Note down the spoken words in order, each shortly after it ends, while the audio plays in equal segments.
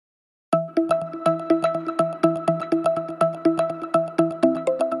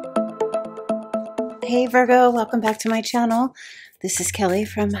Hey Virgo, welcome back to my channel. This is Kelly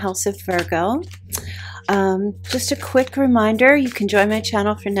from House of Virgo. Just a quick reminder, you can join my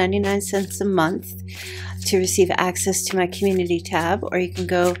channel for 99 cents a month to receive access to my community tab, or you can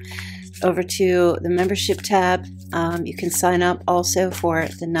go over to the membership tab. You can sign up also for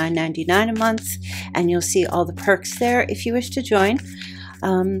the $9.99 a month, and you'll see all the perks there if you wish to join.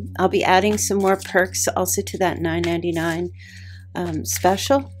 I'll be adding some more perks also to that $9.99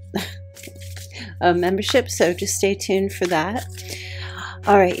 special membership, so just stay tuned for that.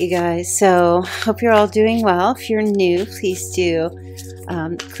 All right, you guys, so hope you're all doing well. If you're new, please do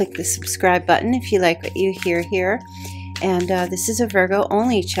click the subscribe button if you like what you hear here. And this is a Virgo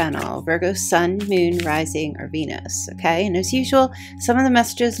only channel, Virgo Sun, Moon, Rising, or Venus. Okay, and as usual, some of the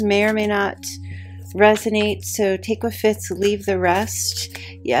messages may or may not resonate, so take what fits, leave the rest.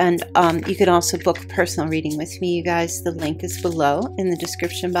 Yeah, and you can also book a personal reading with me, you guys. The link is below in the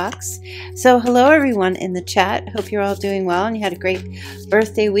description box. So hello everyone in the chat, hope you're all doing well and you had a great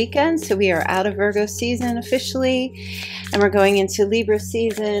birthday weekend. So we are out of Virgo season officially, and we're going into Libra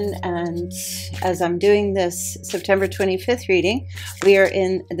season. And as I'm doing this September 25th reading, we are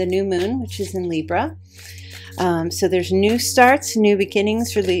in the new moon, which is in Libra. So there's new starts, new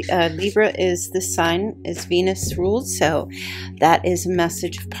beginnings. For Libra is the sign, is Venus ruled, so that is a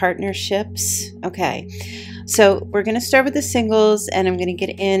message of partnerships. Okay, so we're going to start with the singles, and I'm going to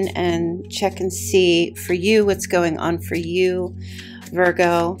get in and check and see for you what's going on for you,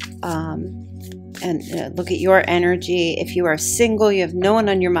 Virgo, and look at your energy. If you are single, you have no one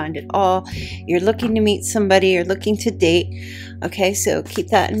on your mind at all, you're looking to meet somebody, you're looking to date. Okay, so keep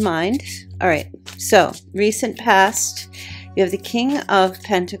that in mind. All right, so recent past, you have the King of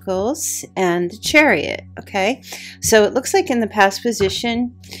Pentacles and the Chariot. Okay, so it looks like in the past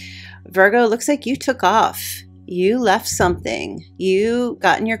position, Virgo, it looks like you took off. You left something. You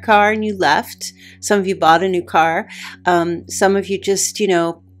got in your car and you left. Some of you bought a new car. Some of you just,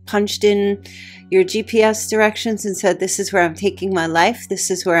 punched in your GPS directions and said, this is where I'm taking my life. This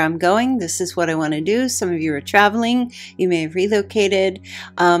is where I'm going. This is what I want to do. Some of you are traveling. You may have relocated.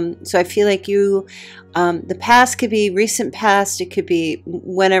 So I feel like you, the past could be recent past. It could be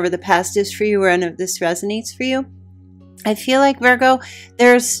whenever the past is for you, or whenever this resonates for you. I feel like, Virgo,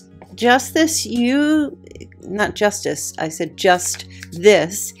 there's just this, not justice, I said just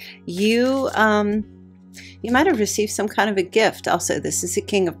this, you might have received some kind of a gift. Also, this is a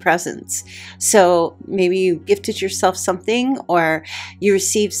King of Presents. So maybe you gifted yourself something, or you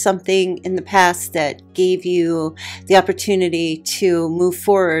received something in the past that gave you the opportunity to move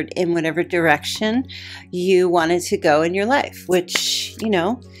forward in whatever direction you wanted to go in your life, which,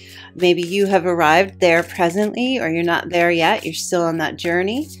 maybe you have arrived there presently, or you're not there yet. You're still on that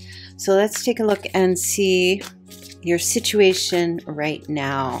journey. So let's take a look and see your situation right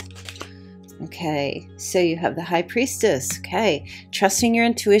now. Okay, so you have the High Priestess. Okay, trusting your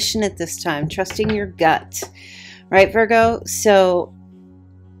intuition at this time, trusting your gut, right, Virgo? So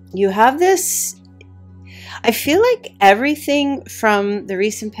you have this, I feel like everything from the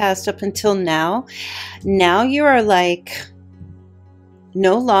recent past up until now you are like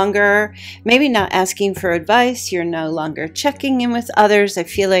no longer, maybe not asking for advice. You're no longer checking in with others. I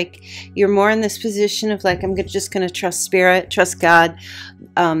feel like you're more in this position of like, I'm just going to trust spirit, trust God,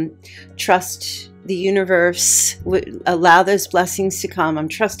 trust the universe, allow those blessings to come. I'm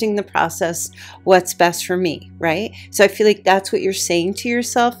trusting the process, what's best for me, right? So I feel like that's what you're saying to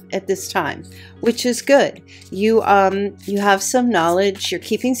yourself at this time, which is good. You have some knowledge, you're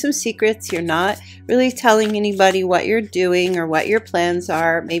keeping some secrets, you're not really telling anybody what you're doing or what your plans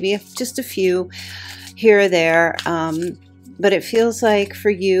are, maybe just a few here or there, but it feels like for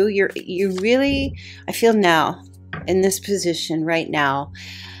you, you really, I feel now in this position right now,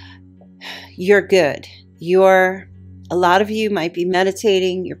 you're good. A lot of you might be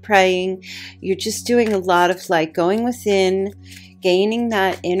meditating, you're praying, you're just doing a lot of like going within, gaining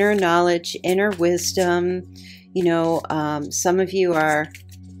that inner knowledge, inner wisdom. Some of you are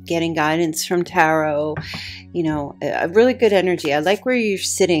getting guidance from tarot, a really good energy. I like where you're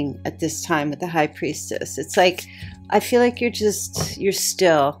sitting at this time with the High Priestess. It's like, I feel like you're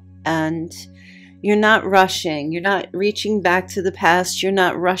still, and you're not rushing. You're not reaching back to the past. You're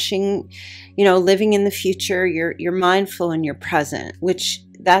not rushing, living in the future. You're mindful and you're present, which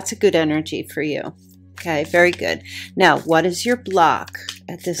that's a good energy for you. Okay, very good. Now, what is your block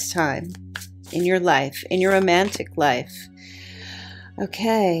at this time in your life, in your romantic life?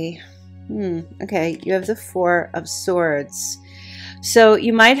 Okay. Okay, you have the Four of Swords. So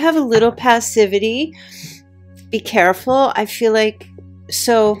you might have a little passivity. Be careful. I feel like,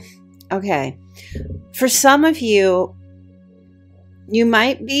 okay. For some of you, you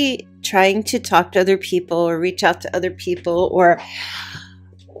might be trying to talk to other people or reach out to other people, or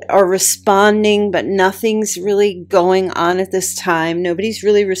responding, but nothing's really going on at this time. Nobody's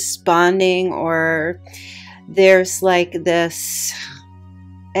really responding, or there's like this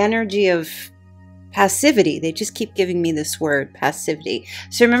energy of passivity. They just keep giving me this word, passivity.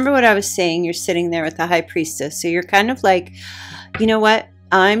 So remember what I was saying, you're sitting there with the High Priestess. So you're kind of like, you know what?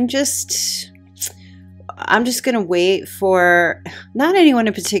 I'm just going to wait for not anyone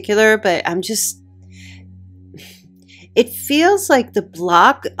in particular, but it feels like the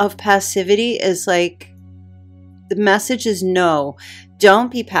block of passivity is like, the message is no,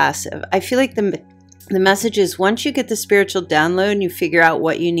 don't be passive. I feel like the message is, once you get the spiritual download and you figure out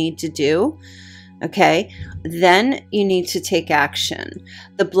what you need to do, okay, then you need to take action.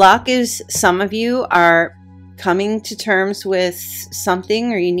 The block is, some of you are coming to terms with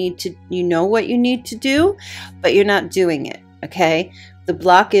something, or you know what you need to do, but you're not doing it, okay? The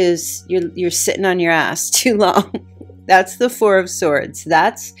block is you're sitting on your ass too long. That's the Four of Swords.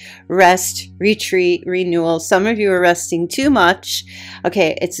 That's rest, retreat, renewal. Some of you are resting too much.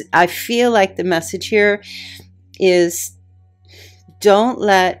 Okay, I feel like the message here is, don't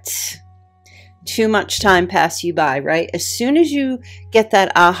let too much time pass you by, right? As soon as you get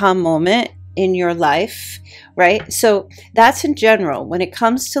that aha moment in your life, right? So that's in general. When it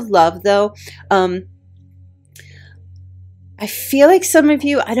comes to love, though, I feel like some of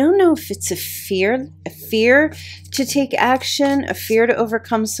you, I don't know if it's a fear to take action, a fear to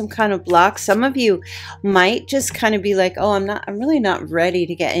overcome some kind of block. Some of you might just kind of be like, oh, I'm really not ready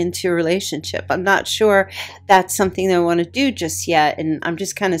to get into a relationship. I'm not sure that's something that I want to do just yet, and I'm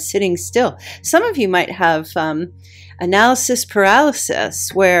just kind of sitting still. Some of you might have analysis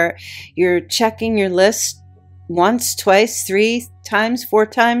paralysis, where you're checking your list once, twice, 3 times, 4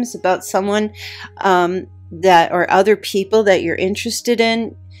 times about someone that, or other people that you're interested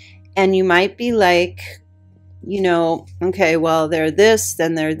in, and you might be like, you know, okay, well, they're this,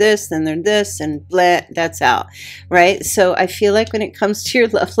 then they're this, then they're this, and blah, that's out, right? So I feel like when it comes to your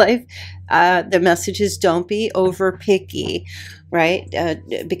love life, the message is, don't be over picky, right?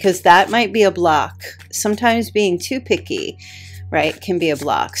 Because that might be a block. Sometimes being too picky, right, can be a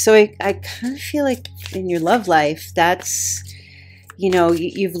block. So I kind of feel like in your love life, that's, you know,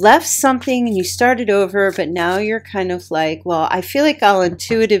 you've left something and you started over, but now you're kind of like, well, I feel like I'll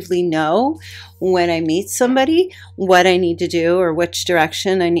intuitively know when I meet somebody what I need to do, or which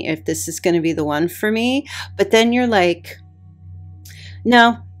direction I need, if this is going to be the one for me. But then you're like,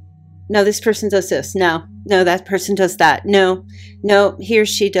 no, this person does this. No, that person does that. No, he or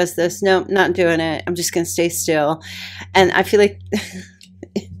she does this. No, not doing it. I'm just going to stay still. And I feel like,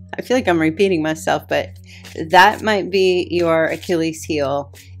 I'm repeating myself, but that might be your Achilles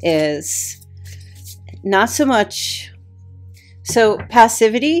heel, is not so much. So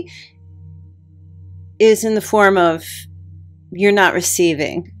passivity is in the form of, you're not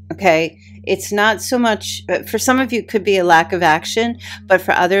receiving, okay? It's not so much, for some of you it could be a lack of action, but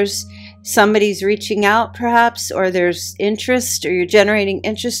for others, somebody's reaching out perhaps, or there's interest, or you're generating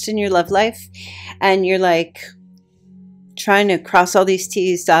interest in your love life, and you're like trying to cross all these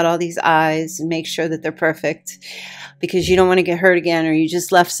T's, dot all these I's, and make sure that they're perfect, because you don't want to get hurt again, or you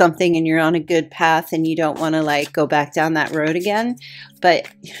just left something and you're on a good path and you don't want to like go back down that road again. But,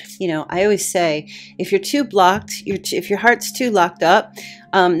 you know, I always say, if you're too blocked, if your heart's too locked up,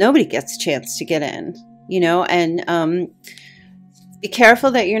 nobody gets a chance to get in, you know, and be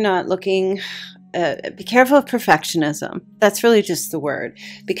careful that you're not looking, be careful of perfectionism. That's really just the word,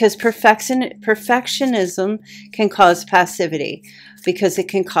 because perfectionism can cause passivity, because it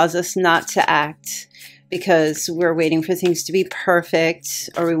can cause us not to act, because we're waiting for things to be perfect,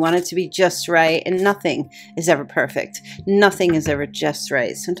 or we want it to be just right, and nothing is ever perfect. Nothing is ever just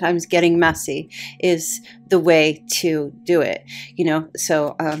right. Sometimes getting messy is the way to do it, you know.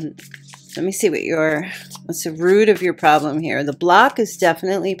 So let me see what's the root of your problem here. The block is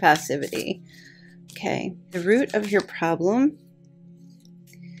definitely passivity. Okay, the root of your problem.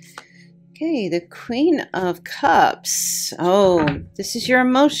 Okay, the Queen of Cups. Oh, this is your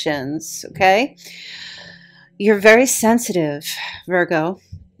emotions, okay? You're very sensitive, Virgo.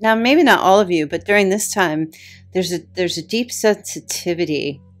 Now, maybe not all of you, but during this time, there's a deep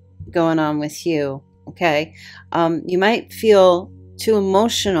sensitivity going on with you, okay? You might feel too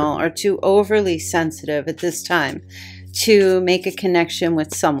emotional or too overly sensitive at this time to make a connection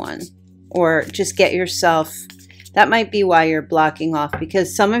with someone, or just get yourself. That might be why you're blocking off,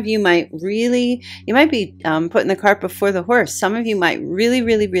 because some of you might be putting the cart before the horse. Some of you might really,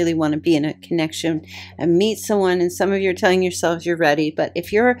 really, really want to be in a connection and meet someone, and some of you are telling yourselves you're ready. But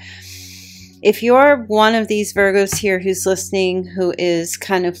if you're if you're one of these Virgos here who's listening, who is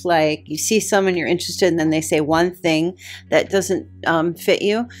kind of like, you see someone you're interested in, and then they say one thing that doesn't fit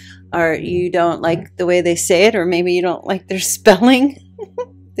you, or you don't like the way they say it, or maybe you don't like their spelling,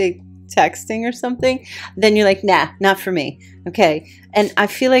 they texting or something, then you're like, nah, not for me. Okay. And I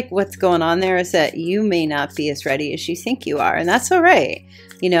feel like what's going on there is that you may not be as ready as you think you are, and that's all right.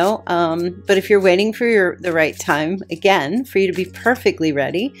 You know, but if you're waiting for the right time, again, for you to be perfectly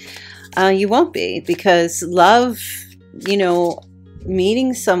ready, you won't be, because love, you know,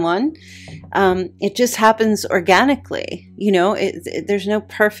 meeting someone, it just happens organically. You know, there's no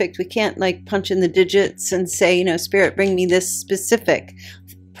perfect, we can't like punch in the digits and say, you know, Spirit, bring me this specific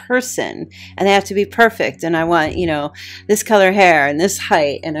person, and they have to be perfect, and I want, you know, this color hair and this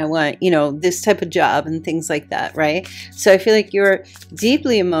height, and I want, you know, this type of job and things like that, right? So I feel like you're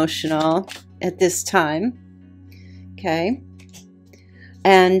deeply emotional at this time. Okay.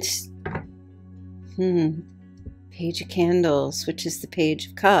 And Page of Candles, which is the Page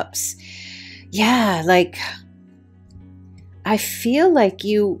of Cups. Yeah, like I feel like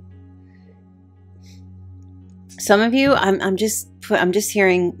you, some of you, I'm just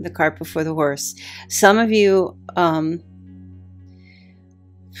hearing the cart before the horse. Some of you,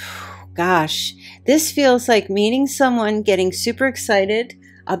 gosh, this feels like meeting someone, getting super excited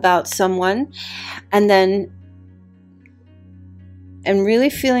about someone, and really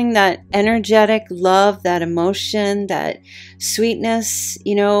feeling that energetic love, that emotion, that sweetness,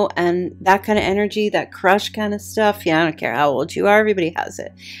 you know, and that kind of energy, that crush kind of stuff. Yeah, I don't care how old you are, everybody has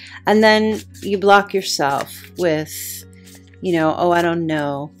it. And then you block yourself with, you know, oh, I don't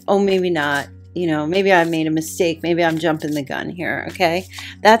know. Oh, maybe not. You know, maybe I made a mistake. Maybe I'm jumping the gun here. Okay.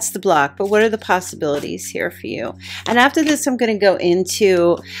 That's the block. But what are the possibilities here for you? And after this, I'm going to go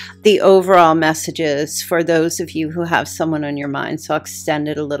into the overall messages for those of you who have someone on your mind. So I'll extend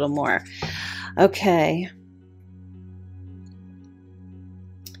it a little more. Okay.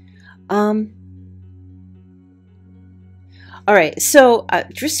 All right. So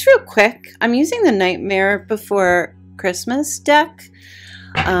just real quick, I'm using the Nightmare Before Christmas deck.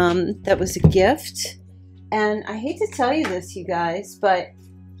 That was a gift, and I hate to tell you this, you guys, but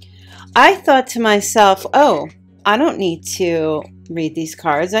I thought to myself, oh, I don't need to read these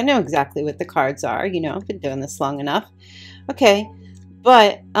cards. I know exactly what the cards are. You know, I've been doing this long enough. Okay,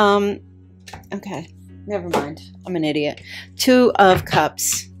 but okay, never mind, I'm an idiot. Two of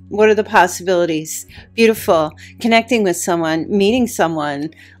Cups. What are the possibilities? Beautiful. Connecting with someone, meeting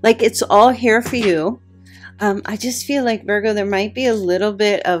someone, like it's all here for you. I just feel like, Virgo, there might be a little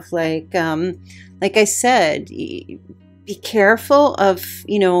bit of like I said, be careful of,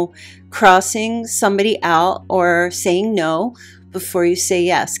 you know, crossing somebody out or saying no before you say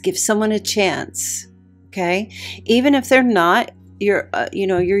yes. Give someone a chance. Okay. Even if they're not your, you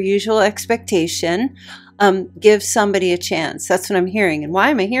know, your usual expectation, give somebody a chance. That's what I'm hearing. And why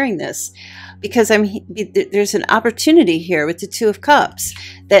am I hearing this? Because there's an opportunity here with the Two of Cups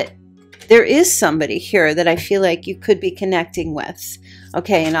that there is somebody here that I feel like you could be connecting with.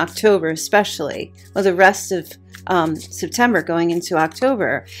 Okay, in October especially. Well, the rest of September going into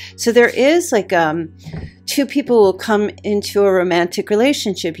October. So there is like two people will come into a romantic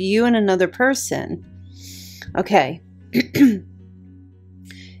relationship, you and another person. Okay.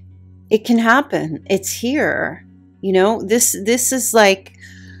 It can happen. It's here. You know, this is like,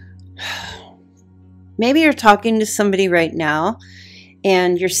 maybe you're talking to somebody right now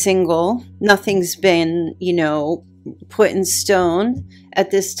and you're single. Nothing's been, you know, put in stone at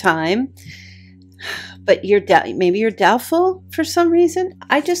this time, but maybe you're doubtful for some reason.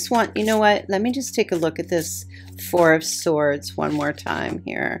 I just want, you know what, let me just take a look at this Four of Swords one more time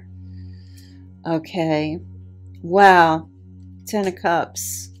here. Okay. Wow. Ten of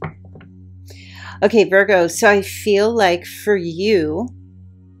Cups. Okay, Virgo, so I feel like for you,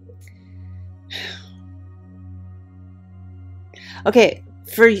 okay,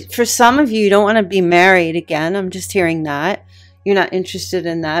 for some of you, you don't want to be married again. I'm just hearing that. You're not interested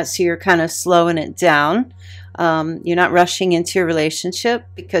in that, so you're kind of slowing it down. You're not rushing into a relationship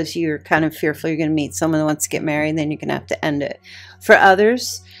because you're kind of fearful you're going to meet someone that wants to get married, and then you're going to have to end it. For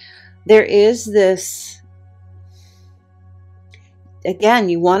others, there is this, again,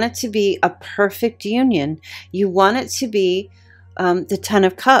 you want it to be a perfect union. You want it to be the Ten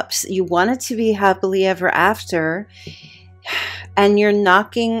of Cups. You want it to be happily ever after. And you're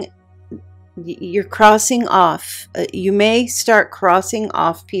crossing off. You may start crossing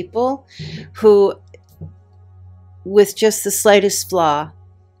off people who, with just the slightest flaw,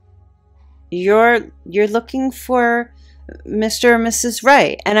 you're looking for Mr. or Mrs.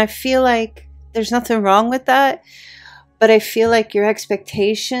 Right. And I feel like there's nothing wrong with that. but I feel like your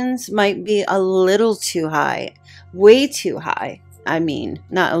expectations might be a little too high, way too high. I mean,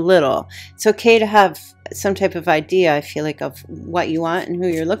 not a little. It's okay to have some type of idea, I feel like, of what you want and who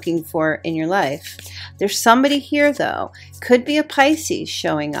you're looking for in your life. There's somebody here, though. Could be a Pisces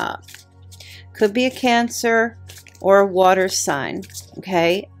showing up. Could be a Cancer or a water sign,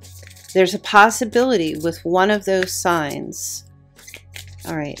 okay? There's a possibility with one of those signs.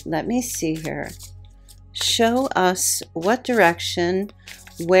 All right, let me see here. Show us what direction,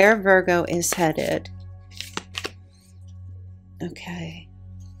 where Virgo is headed. Okay.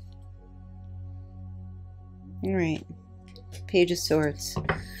 All right. Page of Swords.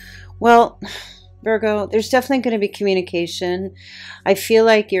 Well, Virgo, there's definitely going to be communication. I feel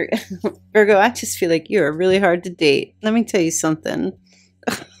like you're Virgo, I just feel like you're really hard to date. Let me tell you something.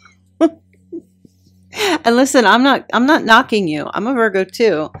 And listen, I'm not knocking you. I'm a Virgo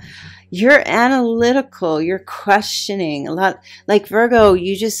too. You're analytical, you're questioning a lot. Like Virgo,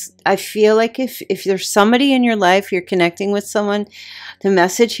 I feel like if there's somebody in your life, you're connecting with someone, the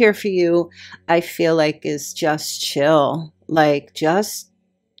message here for you, I feel like, is just chill. Like, just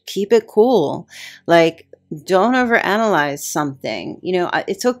keep it cool. Like, don't overanalyze something. You know,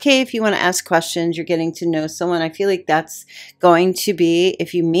 it's okay if you want to ask questions, you're getting to know someone. I feel like that's going to be,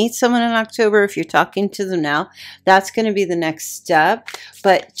 if you meet someone in October, if you're talking to them now, that's going to be the next step.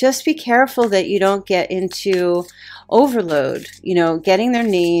 But just be careful that you don't get into overload, you know, getting their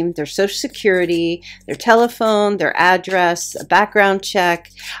name, their social security, their telephone, their address, a background check.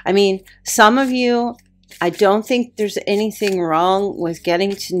 I mean, some of you, I don't think there's anything wrong with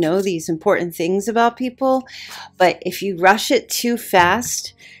getting to know these important things about people, but if you rush it too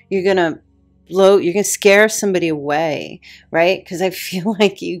fast, you're going to scare somebody away, right? Because I feel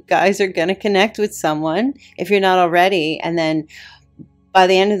like you guys are going to connect with someone if you're not already, and then by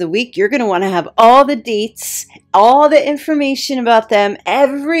the end of the week, you're going to want to have all the dates, all the information about them,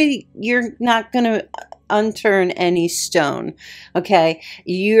 you're not going to unturn any stone, okay?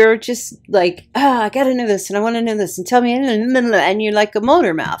 You're just like, I gotta know this, and I want to know this, and tell me, and you're like a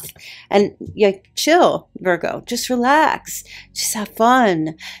motor mouth. And you chill, Virgo. Just relax. Just have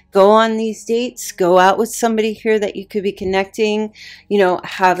fun. Go on these dates. Go out with somebody here that you could be connecting. You know,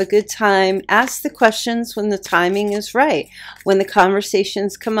 have a good time. Ask the questions when the timing is right, when the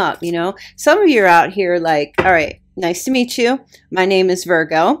conversations come up, you know? Some of you are out here like, all right, nice to meet you. My name is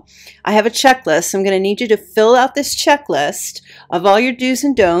Virgo. I have a checklist. I'm going to need you to fill out this checklist of all your do's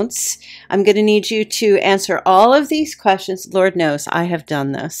and don'ts. I'm going to need you to answer all of these questions. Lord knows I have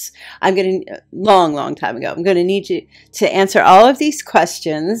done this. I'm going to, long time ago. I'm going to need you to answer all of these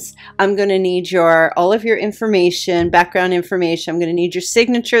questions. I'm going to need all of your information, background information. I'm going to need your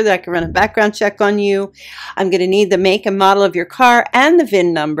signature that I can run a background check on you. I'm going to need the make and model of your car and the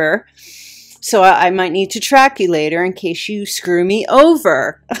VIN number. So I might need to track you later in case you screw me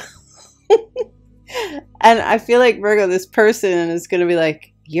over. And I feel like, Virgo, this person is going to be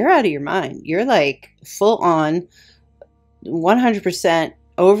like, you're out of your mind. You're like full on 100%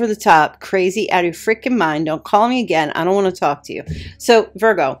 over the top, crazy, out of your freaking mind. Don't call me again. I don't want to talk to you. So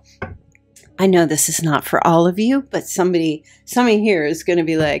Virgo, I know this is not for all of you, but somebody here is going to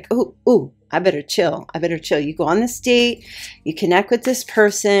be like, ooh, I better chill. I better chill. You go on this date, you connect with this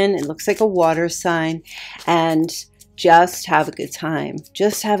person. It looks like a water sign, and just have a good time.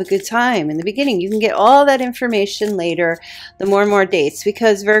 Just have a good time in the beginning. You can get all that information later, the more and more dates,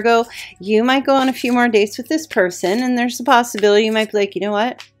 because Virgo, you might go on a few more dates with this person, and there's a possibility you might be like, you know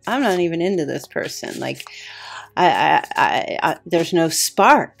what? I'm not even into this person. Like, there's no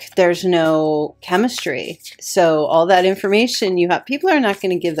spark, there's no chemistry. So all that information you have, people are not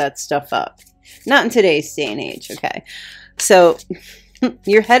going to give that stuff up. Not in today's day and age, okay? So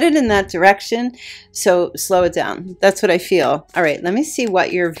you're headed in that direction, so slow it down. That's what I feel. All right, let me see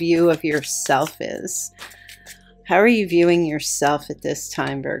what your view of yourself is. How are you viewing yourself at this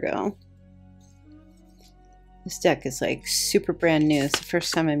time, Virgo? This deck is like super brand new. It's the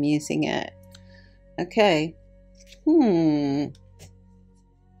first time I'm using it. Okay.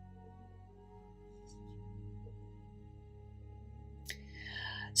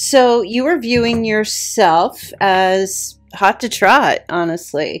 So you are viewing yourself as hot to trot,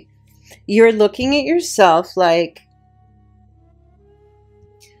 honestly. You're looking at yourself like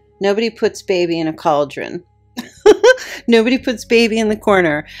nobody puts baby in a cauldron. Nobody puts baby in the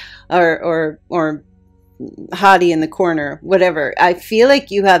corner, or hottie in the corner, whatever. I feel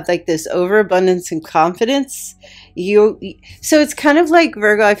like you have like this overabundance and confidence. So it's kind of like,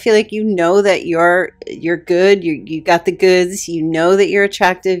 Virgo, I feel like you know that you're good, you got the goods, you know that you're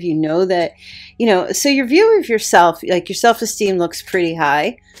attractive, you know that, you know, so your view of yourself, like your self-esteem looks pretty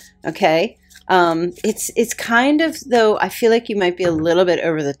high, okay? It's kind of, though, I feel like you might be a little bit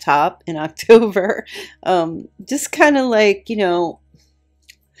over the top in October. Just kind of like, you know,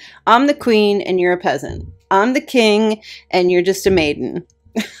 I'm the queen and you're a peasant. I'm the king and you're just a maiden.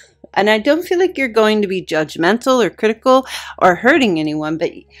 And I don't feel like you're going to be judgmental or critical or hurting anyone,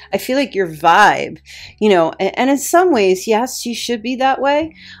 but I feel like your vibe, you know, and in some ways, yes, you should be that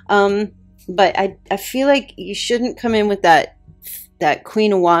way. But I feel like you shouldn't come in with that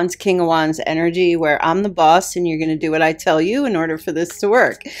Queen of Wands, King of Wands energy where I'm the boss and you're going to do what I tell you in order for this to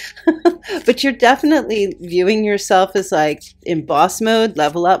work. But you're definitely viewing yourself as like in boss mode,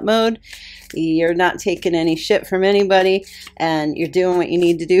 level up mode. You're not taking any shit from anybody and you're doing what you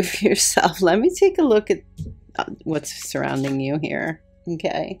need to do for yourself. Let me take a look at what's surrounding you here.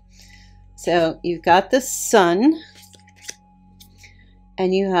 Okay. So you've got the sun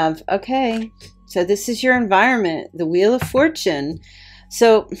and you have, okay, so this is your environment, the Wheel of Fortune.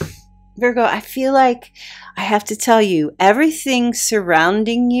 So Virgo, I feel like I have to tell you, everything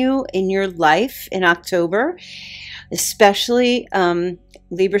surrounding you in your life in October, especially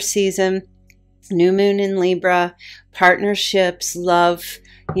Libra season, new moon in Libra, partnerships, love,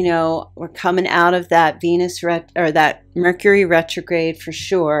 you know, we're coming out of that that Mercury retrograde for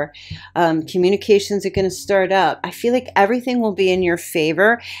sure. Communications are going to start up. I feel like everything will be in your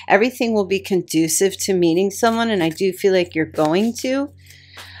favor. Everything will be conducive to meeting someone, and I do feel like you're going to.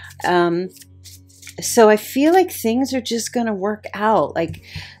 So I feel like things are just going to work out. Like,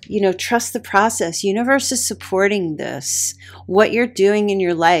 you know, trust the process. Universe is supporting this. What you're doing in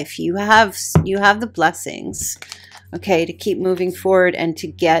your life, you have the blessings, okay, to keep moving forward and to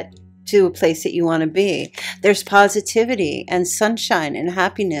get to a place that you want to be. There's positivity and sunshine and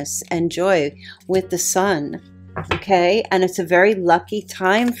happiness and joy with the sun. Okay, and it's a very lucky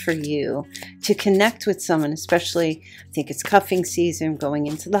time for you to connect with someone, especially, I think it's cuffing season going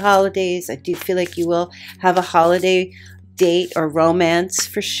into the holidays. I do feel like you will have a holiday date or romance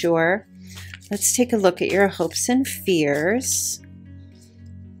for sure. Let's take a look at your hopes and fears.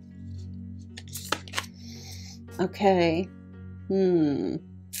 Okay. So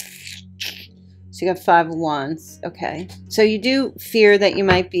you got 5 of Wands. Okay. So you do fear that you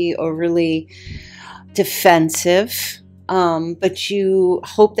might be overly defensive, but you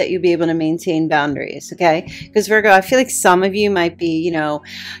hope that you'll be able to maintain boundaries, okay? Because Virgo, I feel like some of you might be, you know,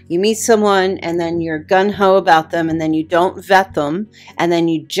 you meet someone and then you're gung-ho about them and then you don't vet them and then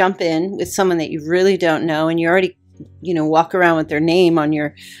you jump in with someone that you really don't know and you already, you know, walk around with their name on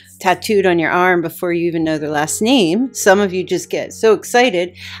your tattooed on your arm before you even know their last name. Some of you just get so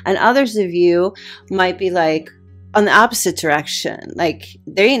excited, and others of you might be like, on the opposite direction, like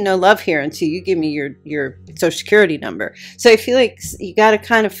there ain't no love here until you give me your social security number. So I feel like you got to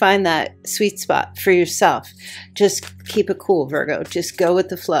kind of find that sweet spot for yourself. Just keep it cool, Virgo. Just go with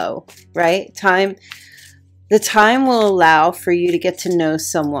the flow, right? The time will allow for you to get to know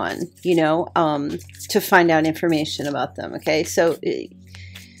someone, you know, to find out information about them. Okay, so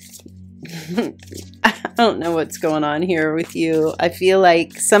I don't know what's going on here with you. I feel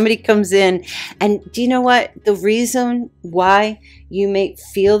like somebody comes in, and do you know what? The reason why you may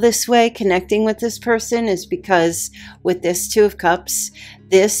feel this way connecting with this person is because with this 2 of Cups,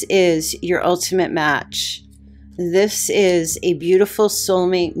 this is your ultimate match. This is a beautiful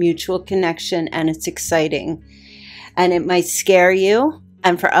soulmate mutual connection, and it's exciting. And it might scare you.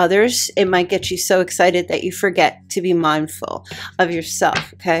 And for others, it might get you so excited that you forget to be mindful of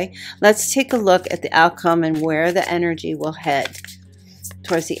yourself, okay? Let's take a look at the outcome and where the energy will head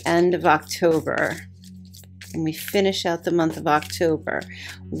towards the end of October. And we finish out the month of October.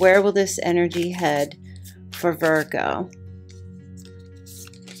 Where will this energy head for Virgo?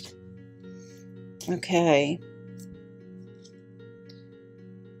 Okay.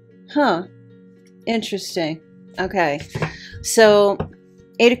 Huh. Interesting. Okay. So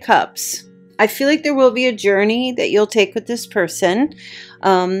 8 of Cups. I feel like there will be a journey that you'll take with this person.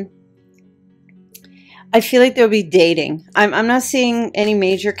 I feel like there'll be dating. I'm not seeing any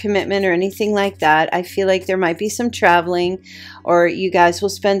major commitment or anything like that. I feel like there might be some traveling, or you guys will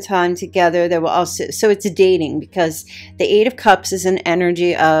spend time together. There will also, so it's dating, because the 8 of Cups is an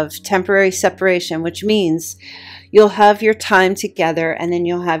energy of temporary separation, which means you'll have your time together and then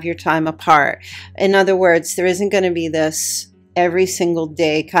you'll have your time apart. In other words, there isn't going to be this every single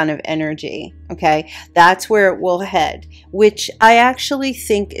day kind of energy, okay? That's where it will head, which I actually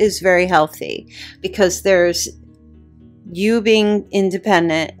think is very healthy, because there's you being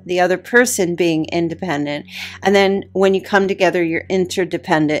independent, the other person being independent. And then when you come together, you're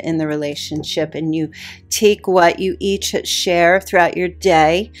interdependent in the relationship, and you take what you each share throughout your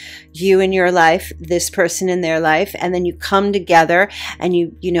day, you in your life, this person in their life, and then you come together and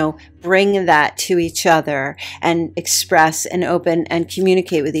you know, bring that to each other and express and open and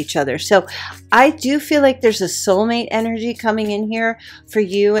communicate with each other. So I do feel like there's a soulmate energy coming in here for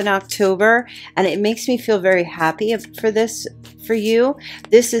you in October, and it makes me feel very happy for this for you.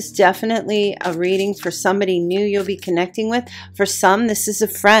 This is definitely a reading for somebody new you'll be connecting with. For some, this is a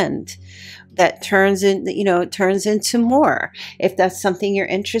friend that turns in, you know, turns into more, if that's something you're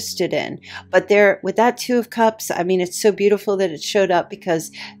interested in. But there, with that Two of Cups, I mean, it's so beautiful that it showed up,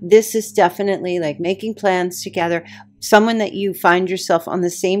 because this is definitely like making plans together, someone that you find yourself on the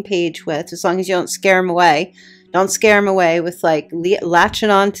same page with, as long as you don't scare them away. Don't scare them away with like latching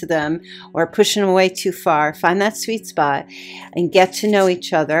on to them or pushing them away too far. Find that sweet spot and get to know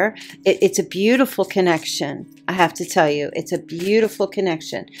each other. It's a beautiful connection. I have to tell you, it's a beautiful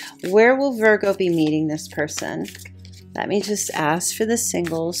connection. Where will Virgo be meeting this person? Let me just ask for the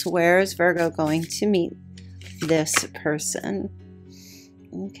singles. Where is Virgo going to meet this person?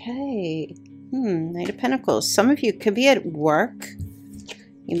 Okay. Knight of Pentacles. Some of you could be at work.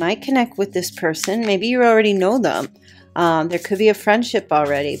 You might connect with this person. Maybe you already know them. There could be a friendship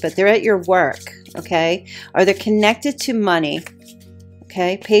already, but they're at your work, okay? Or they're connected to money,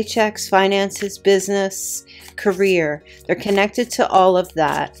 okay? Paychecks, finances, business, career. They're connected to all of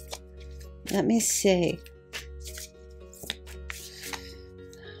that. Let me see.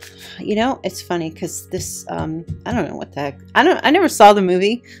 You know, it's funny because this, I don't know what the heck. I never saw the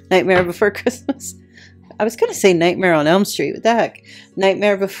movie Nightmare Before Christmas. I was going to say Nightmare on Elm Street. What the heck?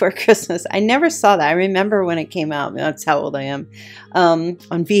 Nightmare Before Christmas. I never saw that. I remember when it came out. That's how old I am. On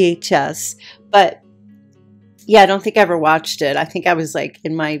VHS. But yeah, I don't think I ever watched it. I think I was like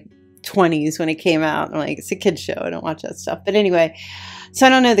in my 20s when it came out. I'm like, it's a kid's show. I don't watch that stuff. But anyway, so I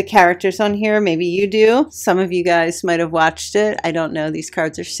don't know the characters on here. Maybe you do. Some of you guys might have watched it. I don't know. These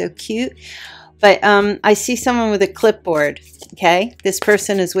cards are so cute. But I see someone with a clipboard, okay? This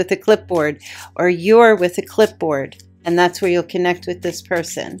person is with a clipboard, or you're with a clipboard, and that's where you'll connect with this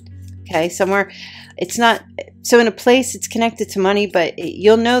person, okay? Somewhere, it's not, so in a place it's connected to money, but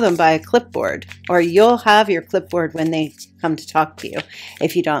you'll know them by a clipboard, or you'll have your clipboard when they come to talk to you,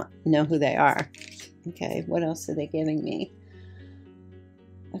 if you don't know who they are. Okay, what else are they giving me?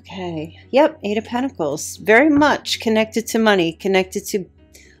 Okay, yep, Eight of Pentacles. Very much connected to money, connected to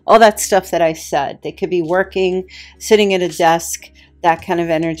all that stuff that I said. They could be working, sitting at a desk, that kind of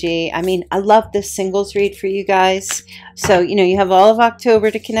energy. I mean, I love this singles read for you guys. So, you know, you have all of October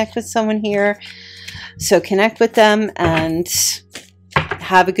to connect with someone here. So connect with them and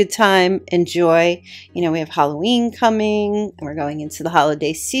have a good time. Enjoy. You know, we have Halloween coming, and we're going into the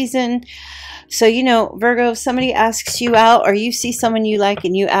holiday season. So, you know, Virgo, if somebody asks you out, or you see someone you like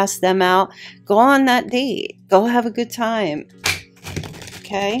and you ask them out, go on that date. Go have a good time.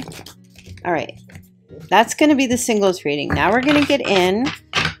 Okay. All right. That's going to be the singles reading. Now we're going to get in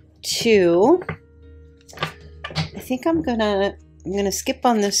to, I think I'm going to skip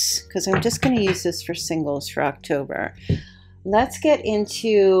on this because I'm just going to use this for singles for October. Let's get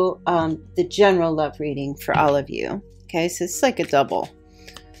into the general love reading for all of you. Okay. So it's like a double.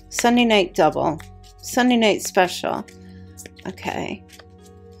 Sunday night double. Sunday night special. Okay.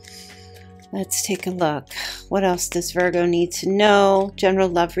 Let's take a look. What else does Virgo need to know? General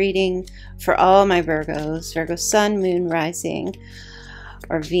love reading for all my Virgos. Virgo Sun, Moon, Rising,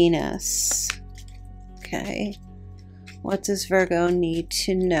 or Venus. Okay. What does Virgo need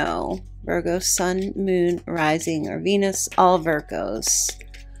to know? Virgo Sun, Moon, Rising, or Venus. All Virgos.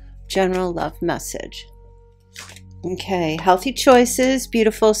 General love message. Okay. Healthy choices.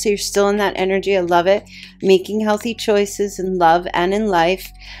 Beautiful. So you're still in that energy. I love it. Making healthy choices in love and in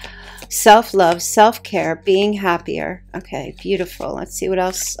life. Self-love, self-care, being happier. Okay, beautiful. Let's see what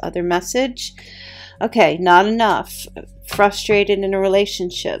else. Other message. Okay, not enough. Frustrated in a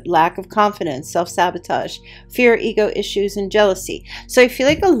relationship. Lack of confidence. Self-sabotage. Fear, ego issues, and jealousy. So I feel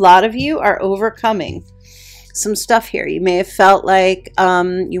like a lot of you are overcoming some stuff here. You may have felt like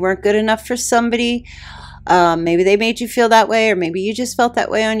you weren't good enough for somebody. Maybe they made you feel that way, or maybe you just felt that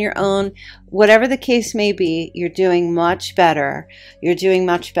way on your own. Whatever the case may be, you're doing much better. You're doing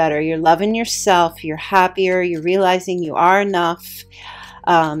much better. You're loving yourself. You're happier. You're realizing you are enough.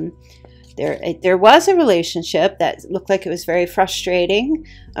 There was a relationship that looked like it was very frustrating.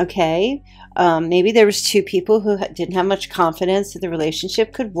 Okay. Maybe there was two people who didn't have much confidence that the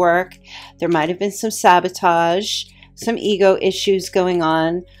relationship could work. There might have been some sabotage, some ego issues going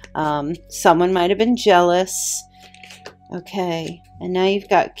on. Someone might have been jealous. Okay, and now you've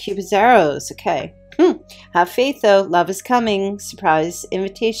got Cupid's arrows. Okay. Have faith though. Love is coming. Surprise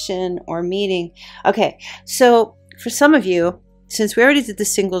invitation or meeting. Okay, so for some of you, since we already did the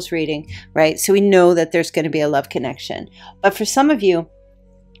singles reading, right? So we know that there's going to be a love connection. But for some of you,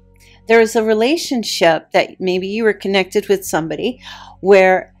 there is a relationship that maybe you were connected with somebody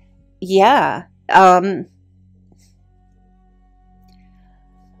where, yeah,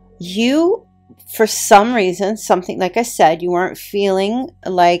 you, for some reason, something, like I said, you weren't feeling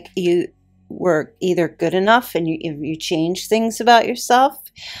like you were either good enough, and you changed things about yourself.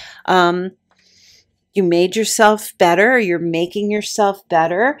 You made yourself better, or you're making yourself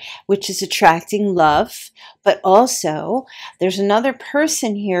better, which is attracting love. But also, there's another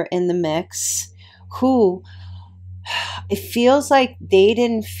person here in the mix who, it feels like they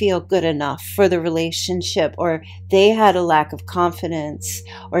didn't feel good enough for the relationship, or they had a lack of confidence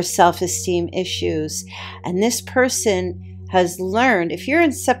or self-esteem issues. And this person has learned, if you're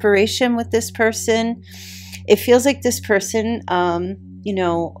in separation with this person, it feels like this person, you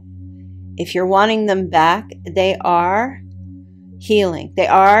know, if you're wanting them back, they are healing. They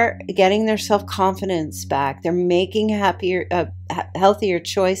are getting their self-confidence back. They're making happier, healthier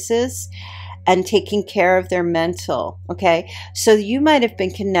choices and taking care of their mental. Okay. So you might have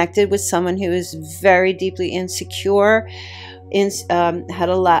been connected with someone who is very deeply insecure, had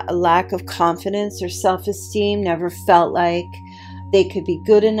a lack of confidence or self-esteem, never felt like they could be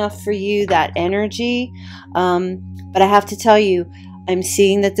good enough for you, that energy. But I have to tell you, I'm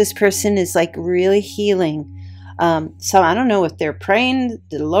seeing that this person is like really healing. So I don't know if they're praying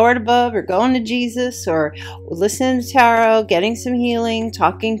to the Lord above, or going to Jesus, or listening to tarot, getting some healing,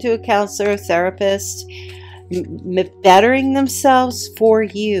 talking to a counselor, a therapist, bettering themselves for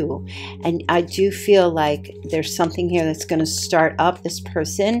you. And I do feel like there's something here that's going to start up. This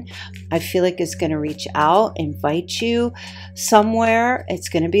person, I feel like, is going to reach out, invite you somewhere. It's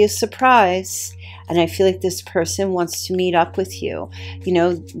going to be a surprise. And I feel like this person wants to meet up with you. You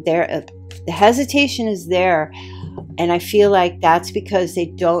know, the hesitation is there. And I feel like that's because they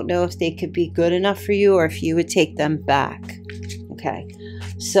don't know if they could be good enough for you, or if you would take them back. Okay.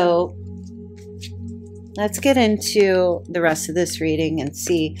 So let's get into the rest of this reading and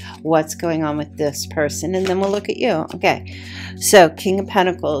see what's going on with this person, and then we'll look at you. Okay, so King of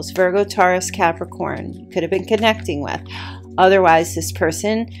Pentacles, Virgo, Taurus, Capricorn, you could have been connecting with. Otherwise, this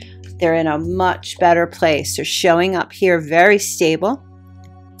person, they're in a much better place. They're showing up here very stable,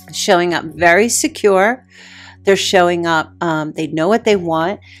 showing up very secure. They're showing up, they know what they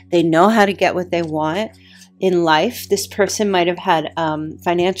want. They know how to get what they want in life. This person might have had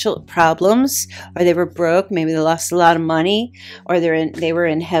financial problems, or they were broke. Maybe they lost a lot of money, or they were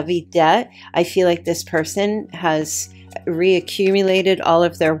in heavy debt. I feel like this person has reaccumulated all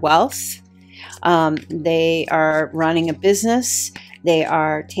of their wealth. They are running a business. They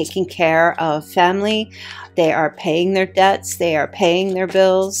are taking care of family. They are paying their debts. They are paying their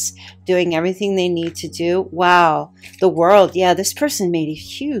bills, doing everything they need to do. Wow. The world. Yeah, this person made a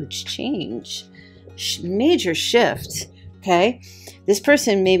huge change. Major shift. Okay, this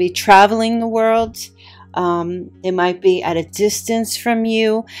person may be traveling the world. They might be at a distance from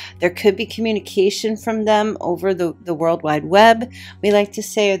you. There could be communication from them over the World Wide Web, we like to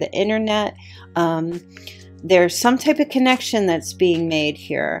say, or the internet. There's some type of connection that's being made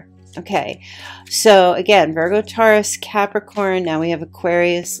here. Okay, so again, Virgo, Taurus, Capricorn. Now we have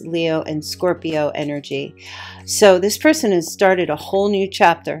Aquarius, Leo, and Scorpio energy. So this person has started a whole new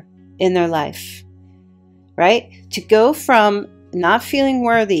chapter in their life. Right? To go from not feeling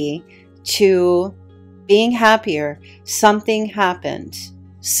worthy to being happier, something happened.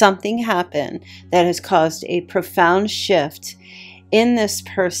 Something happened that has caused a profound shift in this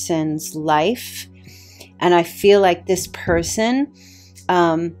person's life. And I feel like this person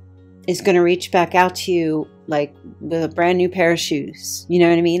is going to reach back out to you like with a brand new pair of shoes. You know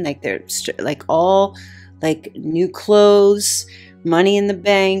what I mean? Like they're like all like new clothes, money in the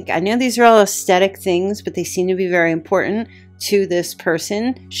bank. I know these are all aesthetic things, but they seem to be very important to this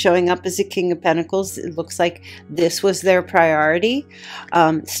person. Showing up as a King of Pentacles, it looks like this was their priority.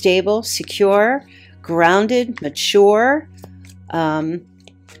 Stable, secure, grounded, mature,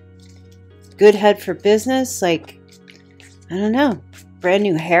 good head for business. Like, I don't know, brand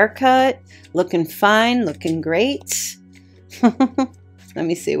new haircut, looking fine, looking great. Let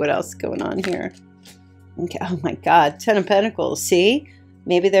me see what else is going on here. Okay. Oh my God, Ten of Pentacles. See,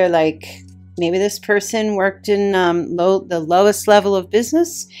 maybe they're like maybe this person worked in the lowest level of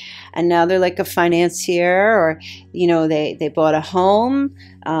business, and now they're like a financier, or, you know, they bought a home.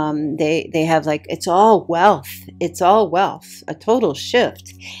 They have, like, it's all wealth. It's all wealth, a total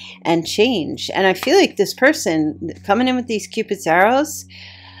shift and change. And I feel like this person coming in with these Cupid's arrows,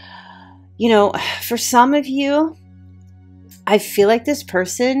 you know, for some of you, I feel like this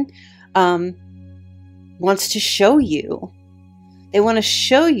person wants to show you. They want to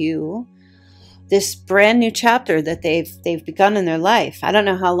show you this brand new chapter that they've begun in their life. I don't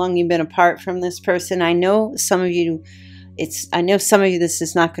know how long you've been apart from this person. I know some of you, this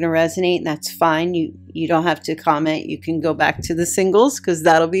is not going to resonate, and that's fine. You don't have to comment. You can go back to the singles, because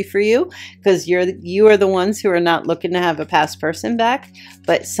that'll be for you, because you are the ones who are not looking to have a past person back.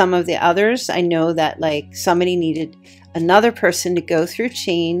 But some of the others, I know that, like, somebody needed another person to go through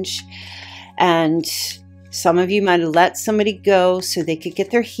change, and some of you might have let somebody go so they could get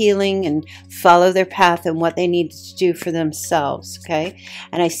their healing and follow their path and what they needed to do for themselves, okay?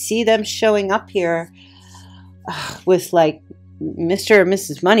 And I see them showing up here with, like, Mr. or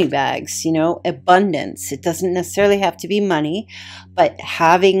Mrs. Moneybags, you know, abundance. It doesn't necessarily have to be money, but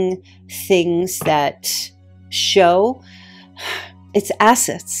having things that show it's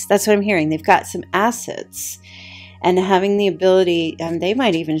assets. That's what I'm hearing. They've got some assets. And having the ability, and they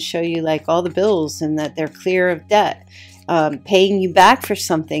might even show you, like, all the bills and that they're clear of debt, paying you back for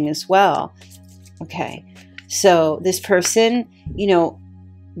something as well. Okay, so this person, you know,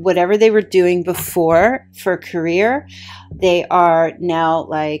 whatever they were doing before for a career, they are now,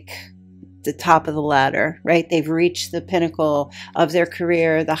 like, the top of the ladder, right? They've reached the pinnacle of their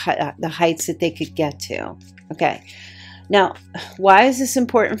career, the heights that they could get to. Okay, now, why is this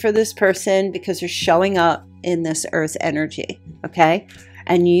important for this person? Because they're showing up in this earth energy, okay?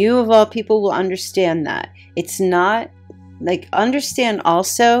 And you, of all people, will understand that. It's not, like, understand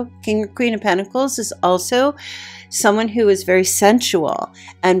also, King or Queen of Pentacles is also someone who is very sensual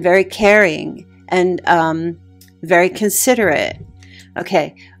and very caring and very considerate.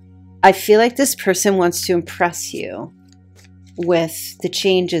 Okay, I feel like this person wants to impress you with the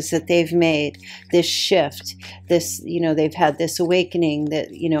changes that they've made, this shift, this, you know, they've had this awakening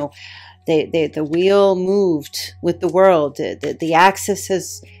that, you know, the wheel moved with the world, the axis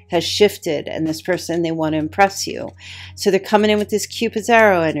has shifted, and this person, they want to impress you. So they're coming in with this Cupid's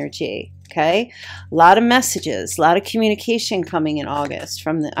arrow energy, okay? A lot of messages, a lot of communication coming in August,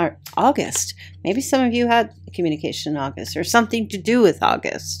 August. Maybe some of you had communication in August, or something to do with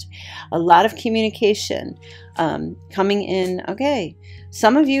August. A lot of communication coming in, okay?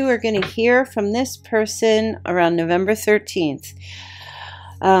 Some of you are going to hear from this person around November 13th.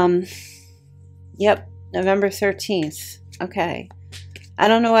 Yep, November 13th. Okay. I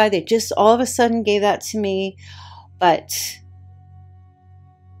don't know why they just all of a sudden gave that to me, but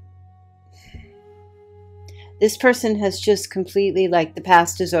this person has just completely, like, the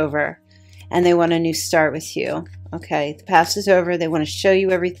past is over and they want a new start with you. Okay, the past is over. They want to show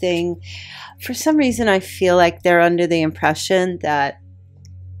you everything. For some reason, I feel like they're under the impression that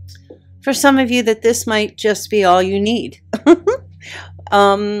for some of you that this might just be all you need.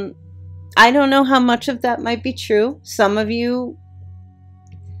 I don't know how much of that might be true. Some of you,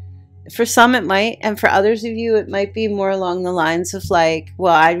 for some it might, and for others of you it might be more along the lines of, like,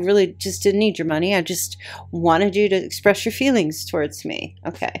 well, I really just didn't need your money. I just wanted you to express your feelings towards me.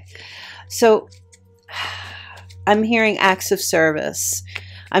 Okay, so I'm hearing acts of service.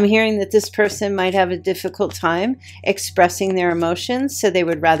 I'm hearing that this person might have a difficult time expressing their emotions, so they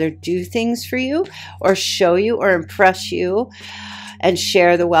would rather do things for you or show you or impress you and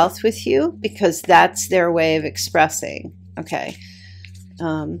share the wealth with you, because that's their way of expressing. Okay.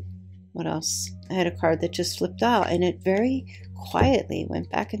 What else? I had a card that just flipped out, and it very quietly went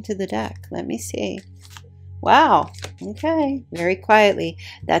back into the deck. Let me see. Wow. Okay. Very quietly.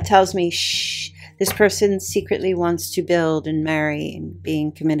 That tells me, shh, this person secretly wants to build and marry and be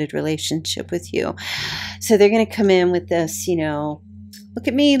in committed relationship with you. So they're going to come in with this, you know, look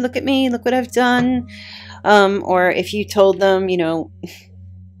at me, look what I've done. Or if you told them, you know,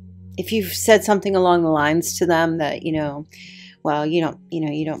 if you've said something along the lines to them that, you know, well, you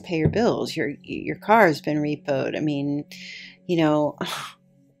don't pay your bills, your car has been repoed. I mean, you know,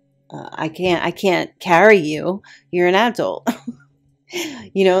 I can't carry you. You're an adult.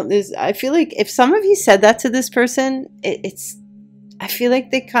 You know, I feel like if some of you said that to this person, I feel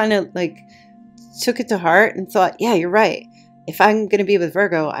like they kind of, like, took it to heart and thought, yeah, you're right. If I'm going to be with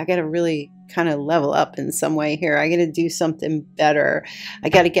Virgo, I got to really kind of level up in some way here. I got to do something better. I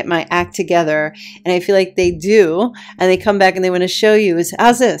got to get my act together. And I feel like they do. And they come back and they want to show you is,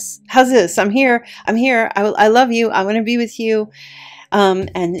 how's this? How's this? I'm here. I love you. I want to be with you.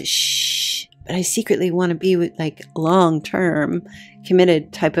 And shh, but I secretly want to be with like long-term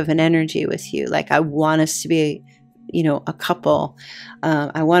committed type of an energy with you. Like I want us to be, you know, a couple.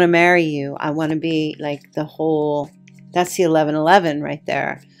 I want to marry you. I want to be like the whole, that's the 1111 right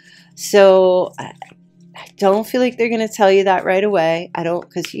there. So I don't feel like they're going to tell you that right away. I don't,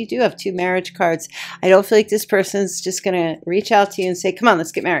 because you do have 2 marriage cards. I don't feel like this person's just going to reach out to you and say, come on,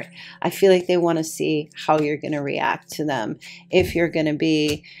 let's get married. I feel like they want to see how you're going to react to them. If you're going to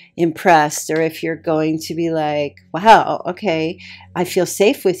be impressed, or if you're going to be like, wow, okay, I feel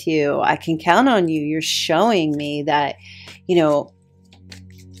safe with you. I can count on you. You're showing me that, you know,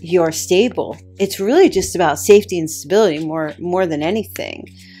 you're stable. It's really just about safety and stability more than anything,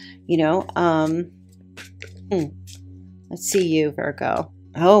 you know. Let's see you, Virgo.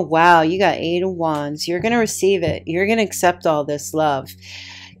 Oh, wow. You got 8 of Wands. You're going to receive it. You're going to accept all this love.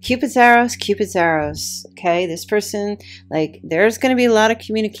 Cupid's arrows, Cupid's arrows. Okay. This person, like, there's going to be a lot of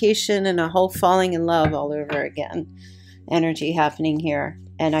communication and a whole falling in love all over again. Energy happening here.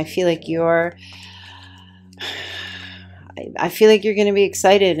 And I feel like I feel like you're going to be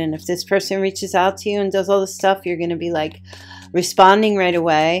excited. And if this person reaches out to you and does all this stuff, you're going to be like, responding right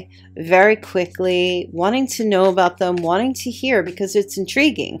away, very quickly, wanting to know about them, wanting to hear, because it's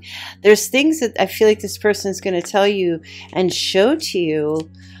intriguing. There's things that I feel like this person is going to tell you and show to you.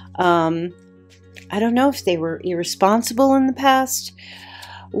 I don't know if they were irresponsible in the past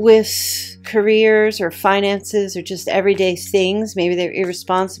with careers or finances or just everyday things. Maybe they're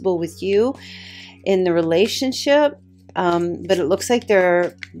irresponsible with you in the relationship. But it looks like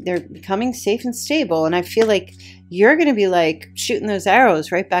they're becoming safe and stable. And I feel like you're going to be like shooting those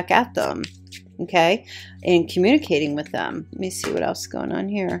arrows right back at them. Okay. And communicating with them. Let me see what else is going on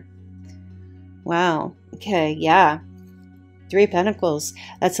here. Wow. Okay. Yeah. 3 of Pentacles.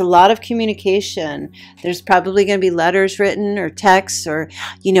 That's a lot of communication. There's probably going to be letters written or texts, or,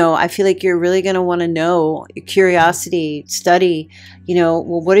 you know, I feel like you're really going to want to know, curiosity, study, you know,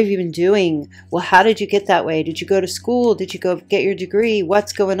 well, what have you been doing? Well, how did you get that way? Did you go to school? Did you go get your degree?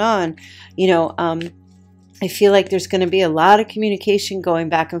 What's going on? You know, I feel like there's going to be a lot of communication going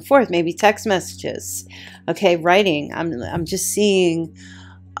back and forth, maybe text messages. Okay. Writing. I'm just seeing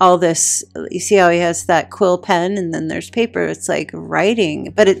all this. You see how he has that quill pen, and then there's paper. It's like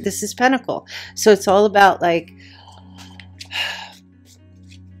writing, but this is Pentacle. So it's all about like,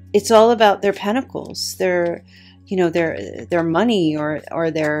 it's all about their pentacles, their, you know, their money or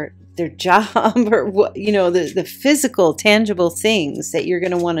their job, or what, you know, the physical, tangible things that you're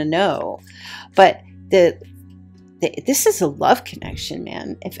going to want to know. But this is a love connection,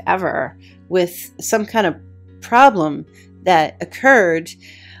 man, if ever, with some kind of problem that occurred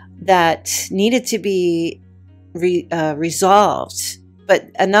that needed to be resolved, but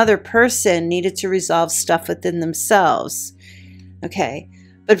another person needed to resolve stuff within themselves. Okay.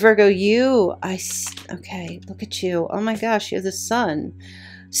 But Virgo, okay, look at you. Oh my gosh, you're the sun.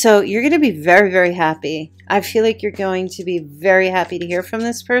 So you're going to be very, very happy. I feel like you're going to be very happy to hear from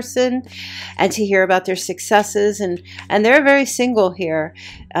this person and to hear about their successes. And they're very single here.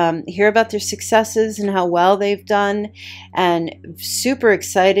 Hear about their successes and how well they've done, and super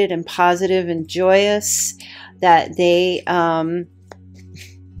excited and positive and joyous that they are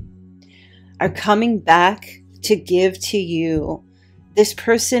coming back to give to you. This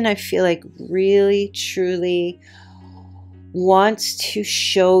person, I feel like, really, truly wants to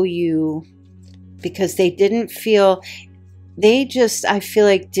show you, because they didn't feel, I feel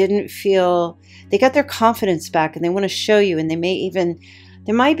like didn't feel, they got their confidence back, and they want to show you. And they may even,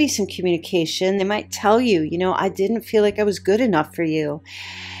 there might be some communication. They might tell you, you know, I didn't feel like I was good enough for you.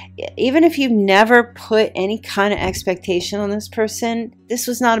 Even if you've never put any kind of expectation on this person, this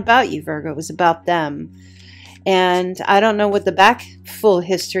was not about you, Virgo. It was about them. And I don't know what the back full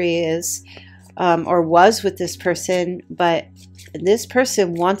history is, or was with this person, but this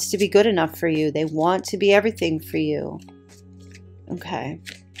person wants to be good enough for you. They want to be everything for you. Okay.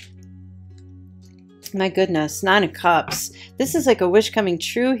 My goodness, 9 of Cups. This is like a wish coming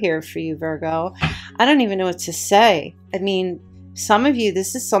true here for you, Virgo. I don't even know what to say. I mean, some of you,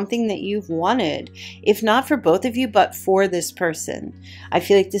 this is something that you've wanted, if not for both of you, but for this person. I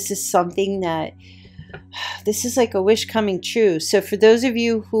feel like this is something that, this is like a wish coming true. So for those of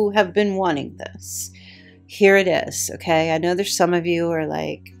you who have been wanting this, here it is. Okay. I know there's some of you who are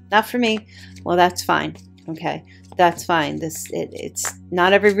like, not for me. Well, that's fine. Okay. That's fine. It's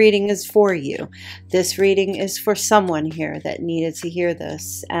not every reading is for you. This reading is for someone here that needed to hear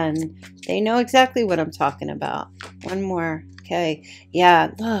this, and they know exactly what I'm talking about. One more. Okay.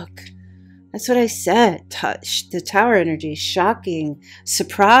 Yeah. Look, that's what I said. Touch the Tower energy. Shocking.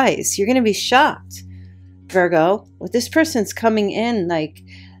 Surprise. You're going to be shocked, Virgo. With this person's coming in, like,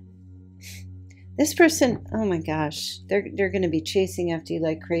 This person, oh my gosh, they're going to be chasing after you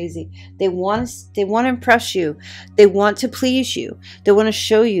like crazy. They want to impress you. They want to please you. They want to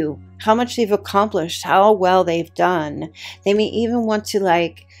show you how much they've accomplished, how well they've done. They may even want to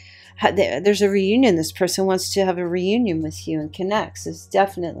like, there's a reunion. This person wants to have a reunion with you and connects. It's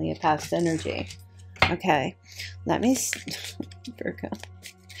definitely a past energy. Okay, let me, Virgo.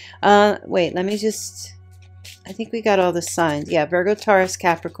 Wait, let me just, I think we got all the signs. Yeah, Virgo, Taurus,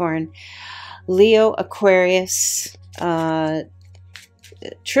 Capricorn, Leo, Aquarius,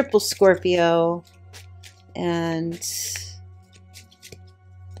 triple Scorpio, and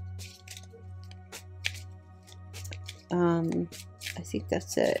I think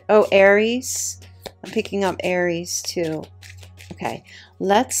that's it. Oh, Aries. I'm picking up Aries too. Okay,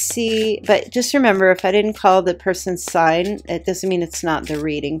 let's see. But just remember, if I didn't call the person's sign, it doesn't mean it's not the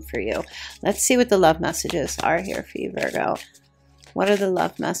reading for you. Let's see what the love messages are here for you, Virgo. What are the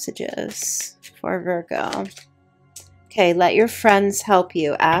love messages for Virgo? Okay, let your friends help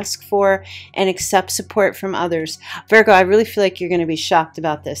you. Ask for and accept support from others. Virgo, I really feel like you're going to be shocked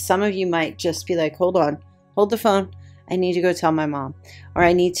about this. Some of you might just be like, hold on, hold the phone. I need to go tell my mom. Or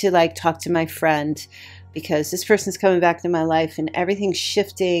I need to like talk to my friend because this person's coming back to my life and everything's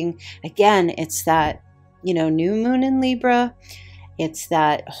shifting. Again, it's that, you know, new moon in Libra. It's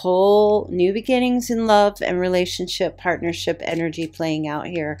that whole new beginnings in love and relationship, partnership energy playing out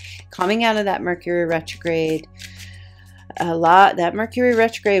here. Coming out of that Mercury retrograde. That Mercury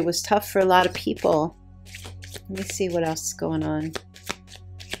retrograde was tough for a lot of people. Let me see what else is going on.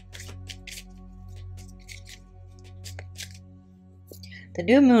 The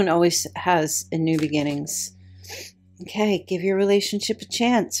new moon always has a new beginnings. Okay, give your relationship a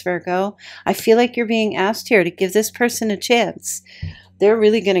chance, Virgo. I feel like you're being asked here to give this person a chance. They're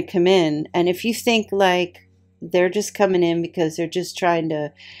really going to come in. And if you think like they're just coming in because they're just trying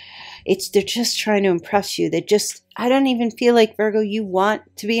to, they're just trying to impress you. I don't even feel like, Virgo, you want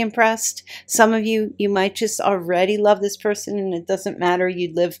to be impressed. Some of you, you might just already love this person and it doesn't matter.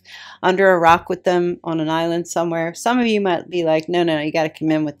 You'd live under a rock with them on an island somewhere. Some of you might be like, no, you got to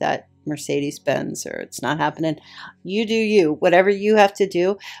come in with that Mercedes-Benz or it's not happening. You do you, whatever you have to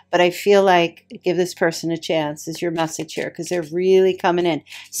do. But I feel like give this person a chance is your message here because they're really coming in.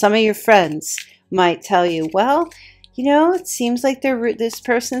 Some of your friends might tell you, well, you know, it seems like this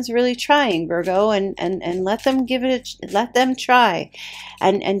person's really trying, Virgo, and let them let them try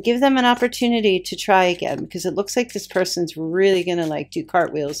and give them an opportunity to try again because it looks like this person's really going to like do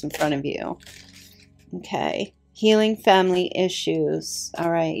cartwheels in front of you. Okay. Healing family issues.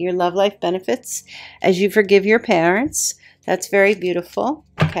 All right. Your love life benefits as you forgive your parents. That's very beautiful.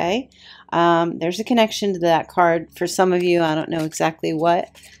 Okay. There's a connection to that card. For some of you, I don't know exactly what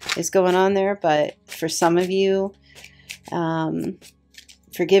is going on there, but for some of you,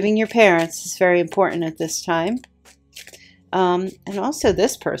 forgiving your parents is very important at this time. And also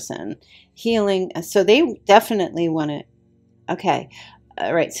this person healing. So they definitely want to, okay.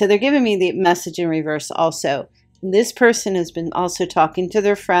 All right. So they're giving me the message in reverse also. This person has been also talking to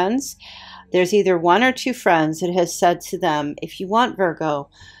their friends. There's either one or two friends that has said to them, if you want Virgo,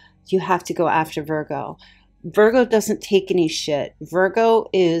 you have to go after Virgo. Virgo doesn't take any shit. Virgo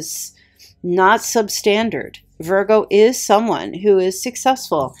is not substandard. Virgo is someone who is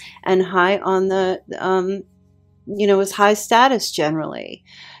successful and high on the, you know, is high status generally.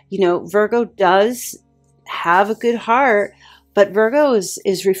 You know, Virgo does have a good heart, but Virgo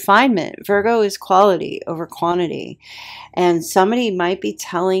is refinement. Virgo is quality over quantity. And somebody might be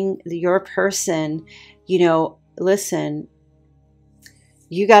telling your person, you know, listen,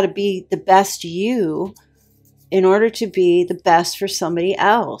 you got to be the best you in order to be the best for somebody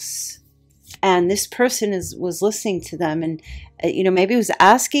else. And this person was listening to them and, you know, maybe was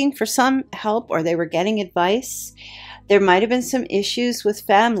asking for some help or they were getting advice. There might have been some issues with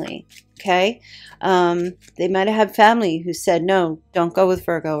family. Okay. They might have had family who said, no, don't go with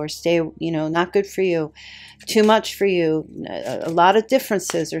Virgo or stay, you know, not good for you, too much for you, a lot of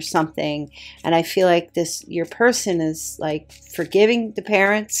differences or something. And I feel like your person is like forgiving the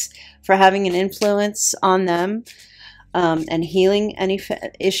parents for having an influence on them, and healing any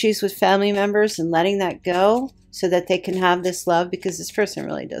issues with family members and letting that go so that they can have this love because this person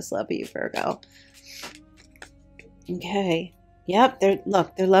really does love you, Virgo. Okay. Yep, they're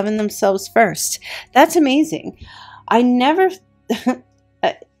loving themselves first. That's amazing. I never,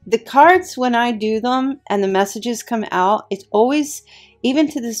 the cards when I do them and the messages come out, it's always, even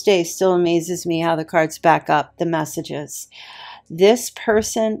to this day, still amazes me how the cards back up the messages. This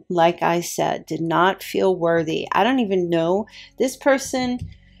person, like I said, did not feel worthy. I don't even know. This person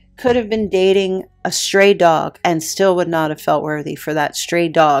could have been dating a stray dog and still would not have felt worthy for that stray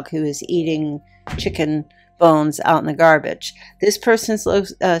dog who is eating chicken bones out in the garbage. This person's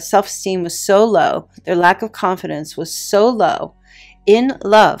self-esteem was so low. Their lack of confidence was so low in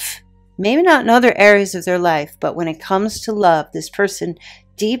love. Maybe not in other areas of their life, but when it comes to love, this person,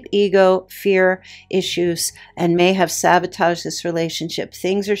 deep ego, fear issues, and may have sabotaged this relationship.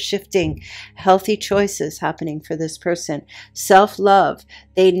 Things are shifting. Healthy choices happening for this person. Self-love.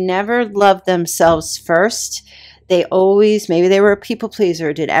 They never loved themselves first. They always, maybe they were a people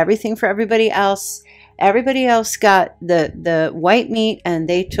pleaser, did everything for everybody else. Everybody else got the white meat and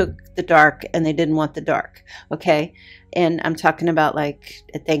they took the dark, and they didn't want the dark. Okay. And I'm talking about like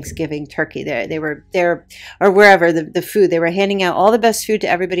at Thanksgiving turkey. They were there, or wherever, the food. They were handing out all the best food to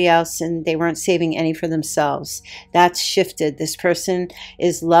everybody else, and they weren't saving any for themselves. That's shifted. This person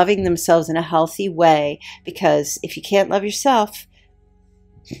is loving themselves in a healthy way, because if you can't love yourself,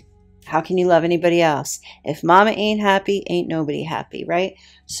 how can you love anybody else? If mama ain't happy, ain't nobody happy, right?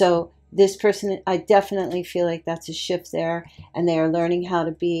 So this person, I definitely feel like that's a shift there, and they are learning how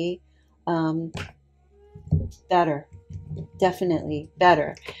to be better. Definitely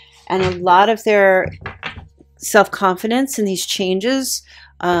better. And a lot of their self-confidence in these changes,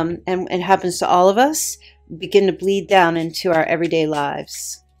 and it happens to all of us, begin to bleed down into our everyday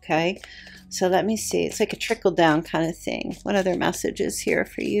lives. Okay, so let me see. It's like a trickle-down kind of thing. What other messages here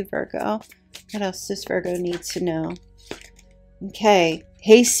for you, Virgo? What else does Virgo need to know? Okay,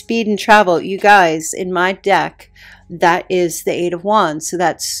 haste, speed, and travel. You guys, in my deck, that is the Eight of Wands. So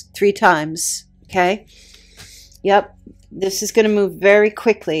that's 3 times. Okay, yep. This is going to move very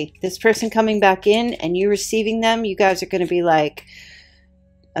quickly. This person coming back in and you receiving them, you guys are going to be like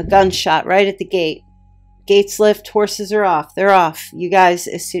a gunshot right at the gate. Gates lift, horses are off. They're off. You guys,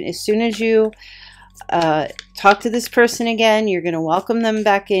 as soon as you talk to this person again, you're going to welcome them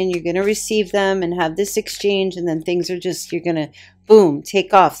back in. You're going to receive them and have this exchange, and then things are just, you're going to, boom,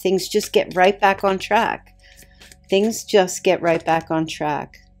 take off. Things just get right back on track. Things just get right back on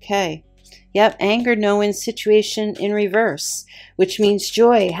track. Okay. Yep, anger, no-win situation in reverse, which means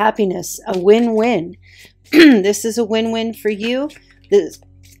joy, happiness, a win-win. This is a win-win for you.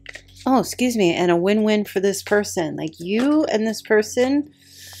 And a win-win for this person. Like you and this person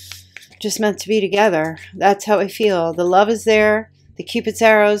just meant to be together. That's how I feel. The love is there. The Cupid's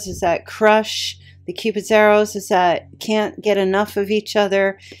arrows is that crush. The Cupid's arrows is that can't get enough of each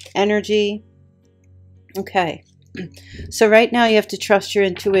other energy. Okay. So right now you have to trust your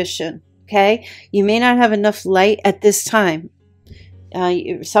intuition. Okay, you may not have enough light at this time.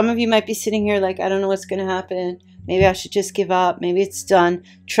 Some of you might be sitting here like, I don't know what's going to happen. Maybe I should just give up. Maybe it's done.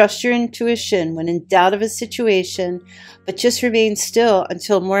 Trust your intuition when in doubt of a situation, but just remain still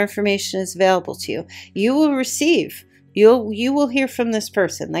until more information is available to you. You will receive. You will hear from this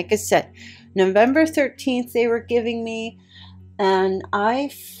person. Like I said, November 13th they were giving me, and I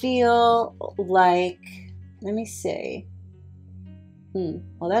feel like, let me see.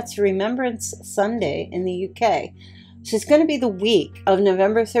 Well, that's Remembrance Sunday in the UK. So it's going to be the week of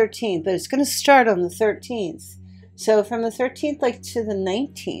November 13th, but it's going to start on the 13th. So from the 13th like to the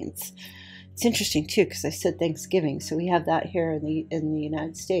 19th. It's interesting too, because I said Thanksgiving, so we have that here in the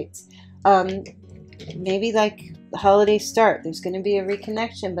United States. Maybe like the holiday start, there's going to be a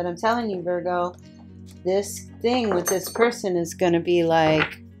reconnection, but I'm telling you, Virgo, this thing with this person is going to be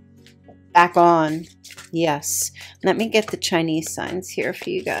like back on. Yes. Let me get the Chinese signs here for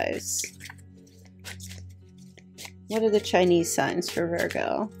you guys. What are the Chinese signs for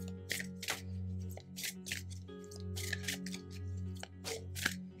Virgo?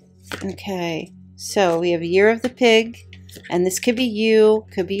 Okay. So we have Year of the Pig, and this could be you,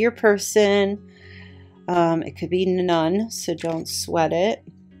 could be your person. It could be none, so don't sweat it.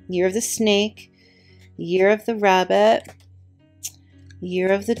 Year of the Snake, Year of the Rabbit,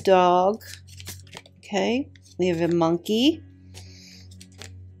 Year of the Dog. Okay, we have a monkey.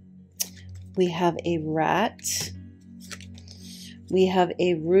 We have a rat. We have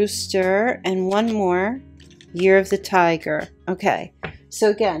a rooster, and one more, Year of the Tiger. Okay, so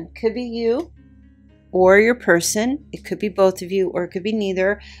again, could be you or your person. It could be both of you, or it could be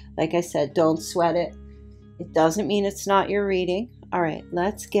neither. Like I said, don't sweat it. It doesn't mean it's not your reading. All right,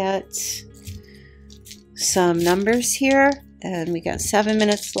 let's get some numbers here, and we got 7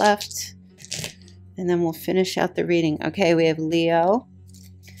 minutes left. And then we'll finish out the reading. Okay, we have Leo,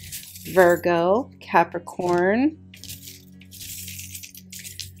 Virgo, Capricorn.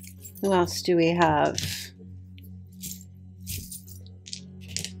 Who else do we have?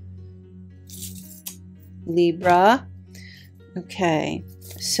 Libra. Okay,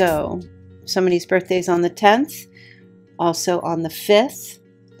 so somebody's birthday is on the 10th, also on the 5th.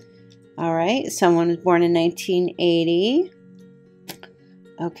 All right, someone was born in 1980.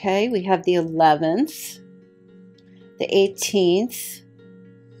 Okay, we have the 11th, the 18th,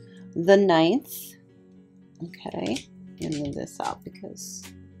 the 9th. Okay, I'm going to move this out because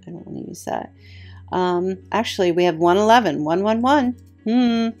I don't want to use that. Actually, we have 111,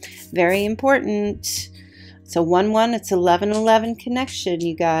 111. Very important. It's a 1-1, it's 11-11 connection,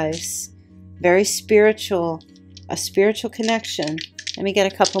 you guys. Very spiritual, a spiritual connection. Let me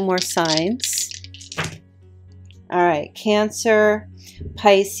get a couple more signs. All right, Cancer,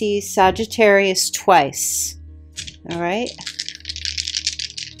 Pisces, Sagittarius twice. All right.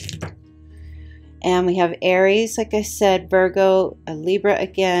 And we have Aries, like I said, Virgo, Libra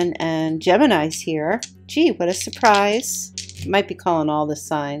again, and Gemini's here. Gee, what a surprise. Might be calling all the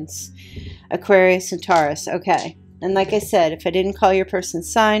signs. Aquarius and Taurus. Okay. And like I said, if I didn't call your person's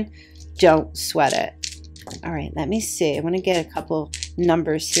sign, don't sweat it. All right, let me see. I want to get a couple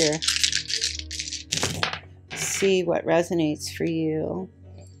numbers here. See what resonates for you.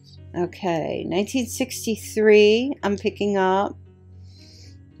 Okay, 1963, I'm picking up.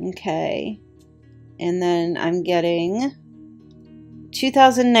 Okay. And then I'm getting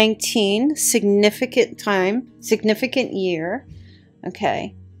 2019, significant time, significant year.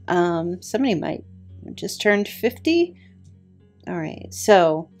 Okay. Somebody might just turned 50. All right.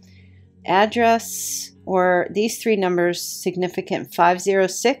 So address or these three numbers significant,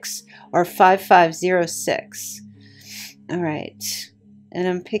 506 or 5506. All right. And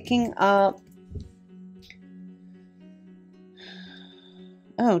I'm picking up,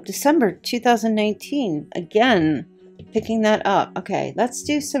 oh, December 2019. Again, picking that up. Okay, let's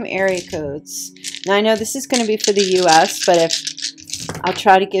do some area codes. Now, I know this is going to be for the U.S., but if I'll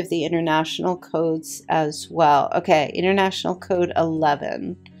try to give the international codes as well. Okay, international code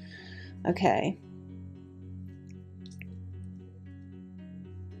 11. Okay.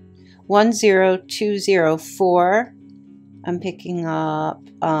 10204. I'm picking up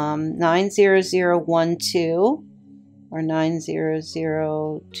 90012 or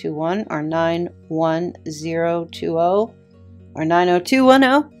 90021 or 91020 or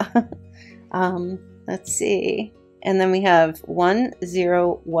 90210. Let's see. And then we have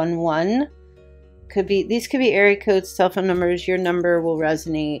 1011. Could be, these could be area codes, telephone numbers. Your number will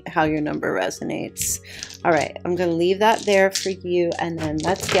resonate how your number resonates. All right, I'm going to leave that there for you, and then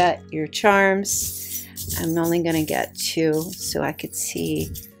let's get your charms. I'm only going to get 2 so I could see,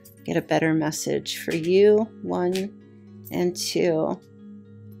 get a better message for you. 1 and 2.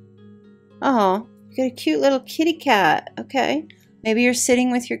 Oh, you got a cute little kitty cat. Okay, maybe you're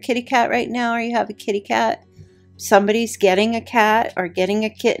sitting with your kitty cat right now, or you have a kitty cat. Somebody's getting a cat or getting a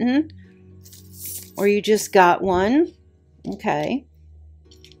kitten, or you just got one. Okay.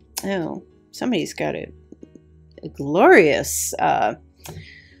 Oh, somebody's got a glorious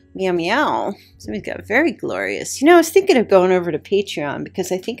meow meow. Somebody's got very glorious. You know, I was thinking of going over to Patreon,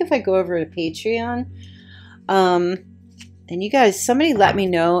 because I think if I go over to Patreon, and you guys, somebody let me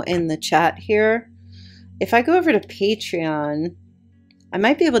know in the chat here, if I go over to Patreon, I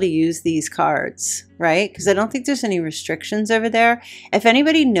might be able to use these cards, right? Because I don't think there's any restrictions over there. If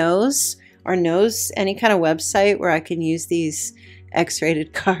anybody knows or knows any kind of website where I can use these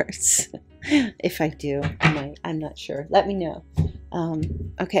X-rated cards, if I do, I might. I'm not sure. Let me know.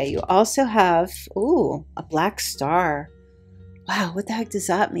 Okay, you also have, ooh, a black star. Wow, what the heck does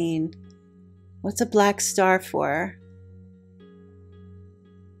that mean? What's a black star for?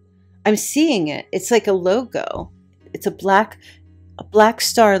 I'm seeing it. It's like a logo. It's a black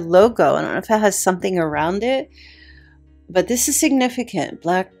star logo. I don't know if it has something around it, but this is significant.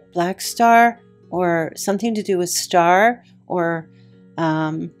 Black star, or something to do with star, or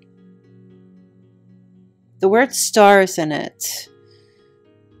the word stars in it.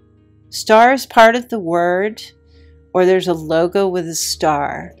 Star is part of the word, or there's a logo with a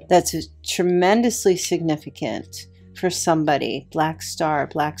star. That's tremendously significant for somebody. Black star,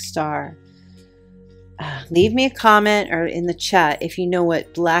 black star. Leave me a comment or in the chat if you know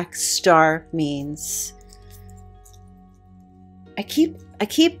what black star means. I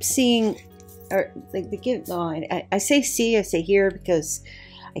keep seeing, or like they give. No, I say see, I say hear, because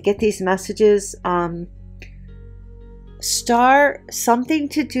I get these messages. Star, something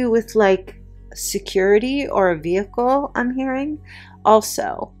to do with like security or a vehicle. I'm hearing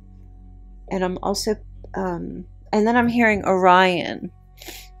also, and I'm also, and then I'm hearing Orion.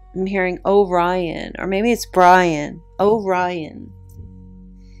 I'm hearing Orion, or maybe it's Brian. Orion.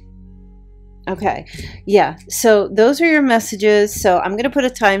 Okay, yeah, so those are your messages. So I'm going to put a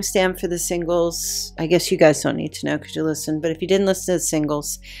timestamp for the singles. I guess you guys don't need to know because you listened, but if you didn't listen to the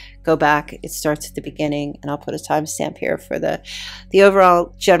singles, go back. It starts at the beginning, and I'll put a timestamp here for the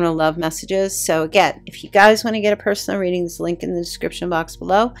overall general love messages. So again, if you guys want to get a personal reading, there's a link in the description box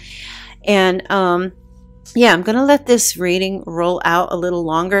below. And yeah, I'm going to let this reading roll out a little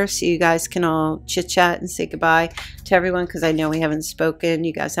longer so you guys can all chit chat and say goodbye to everyone, because I know we haven't spoken.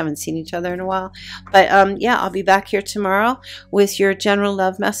 You guys haven't seen each other in a while. But yeah, I'll be back here tomorrow with your general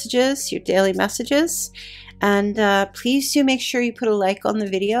love messages, your daily messages. And please do make sure you put a like on the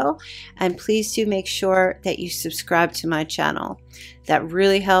video, and please do make sure that you subscribe to my channel. That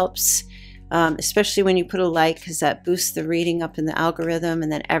really helps. Especially when you put a like, because that boosts the reading up in the algorithm, and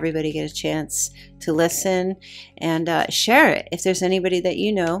then everybody get a chance to listen, and share it if there's anybody that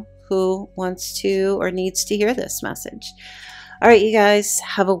you know who wants to or needs to hear this message. All right, you guys,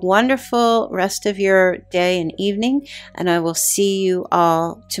 have a wonderful rest of your day and evening, and I will see you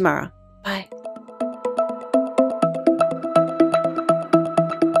all tomorrow. Bye.